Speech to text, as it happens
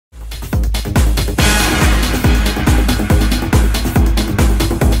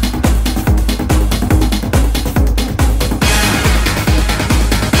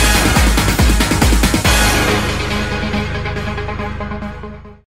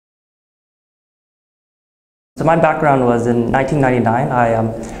So my background was in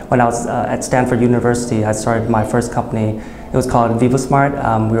 1999. When I was at Stanford University, I started my first company. It was called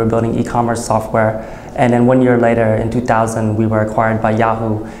VivaSmart. We were building e-commerce software. And then 1 year later, in 2000, we were acquired by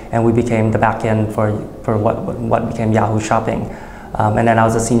Yahoo, and we became the backend for what became Yahoo Shopping. And then I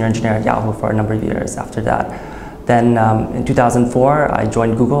was a senior engineer at Yahoo for a number of years after that. Then in 2004, I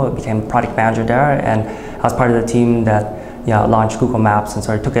joined Google. I became product manager there, and I was part of the team that launched Google Maps and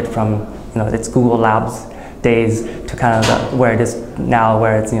sort of took it from its Google Labs days to kind of where it is now,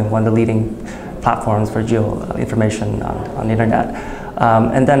 where it's one of the leading platforms for geo information on the internet.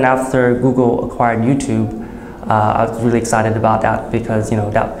 And then after Google acquired YouTube, I was really excited about that because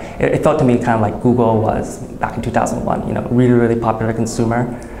it felt to me kind of like Google was back in 2001, really popular consumer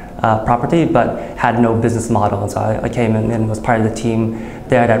property, but had no business model. And so I came in and was part of the team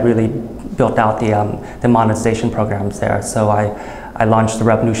there that really built out the monetization programs there. So I launched the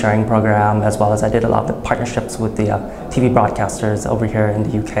revenue sharing program, as well as I did a lot of the partnerships with the TV broadcasters over here in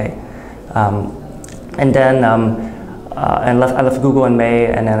the UK. And then I left Google in May,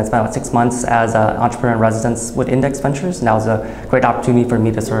 and then I spent about 6 months as an entrepreneur in residence with Index Ventures. And that was a great opportunity for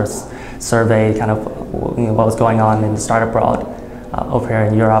me to sort of survey kind of what was going on in the startup world over here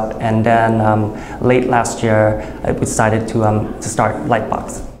in Europe. And then late last year, I decided to start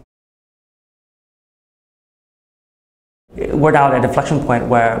Lightbox. We're now at a deflection point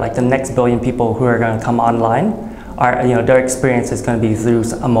where the next billion people who are going to come online are, their experience is going to be through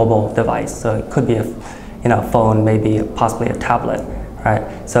a mobile device. So it could be a phone, maybe possibly a tablet, right?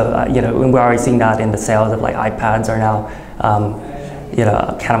 So we're already seeing that in the sales of iPads are now,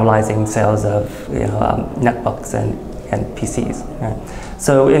 cannibalizing sales of netbooks and PCs. Right?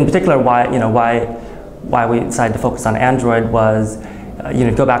 So in particular, why we decided to focus on Android was,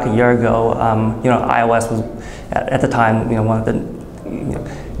 go back a year ago, iOS was at the time one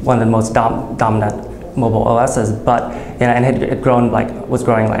of the most dominant mobile OSs, but and it had grown was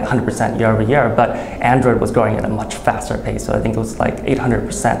growing 100% year over year, but Android was growing at a much faster pace. So I think it was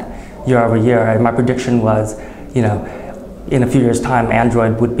 800% year over year. And my prediction was, in a few years' time,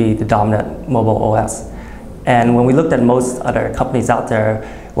 Android would be the dominant mobile OS. And when we looked at most other companies out there,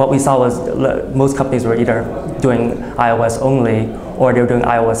 what we saw was most companies were either doing iOS only, or they were doing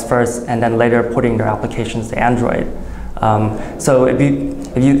iOS first and then later putting their applications to Android. So if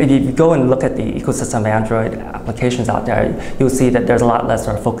you go and look at the ecosystem of Android applications out there, you'll see that there's a lot less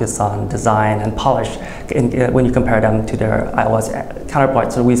sort of focus on design and polish when you compare them to their iOS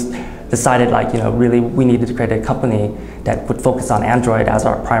counterparts. So we decided really we needed to create a company that would focus on Android as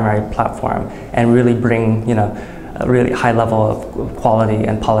our primary platform and really bring a really high level of quality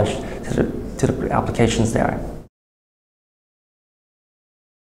and polish to the applications there.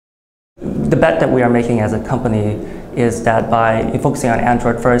 The bet that we are making as a company is that by focusing on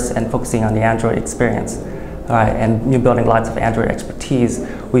Android first and focusing on the Android experience, all right, and building lots of Android expertise,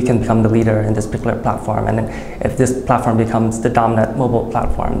 we can become the leader in this particular platform. And if this platform becomes the dominant mobile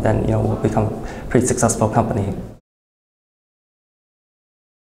platform, then we'll become a pretty successful company.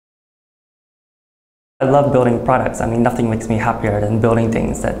 I love building products. I mean, nothing makes me happier than building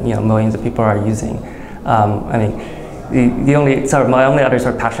things that millions of people are using. I mean, my only other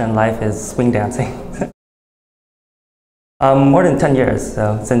sort of passion in life is swing dancing. More than 10 years,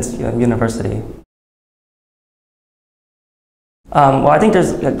 since university. Well, I think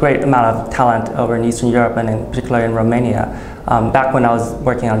there's a great amount of talent over in Eastern Europe, and in particular in Romania. Back when I was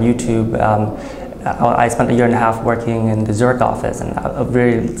working on YouTube, I spent a year and a half working in the Zurich office, and a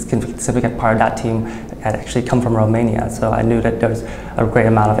very significant part of that team had actually come from Romania. So I knew that there's a great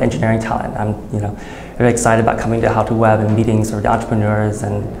amount of engineering talent. I'm very excited about coming to How to Web and meeting sort of the entrepreneurs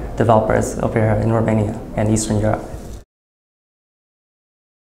and developers over here in Romania and Eastern Europe.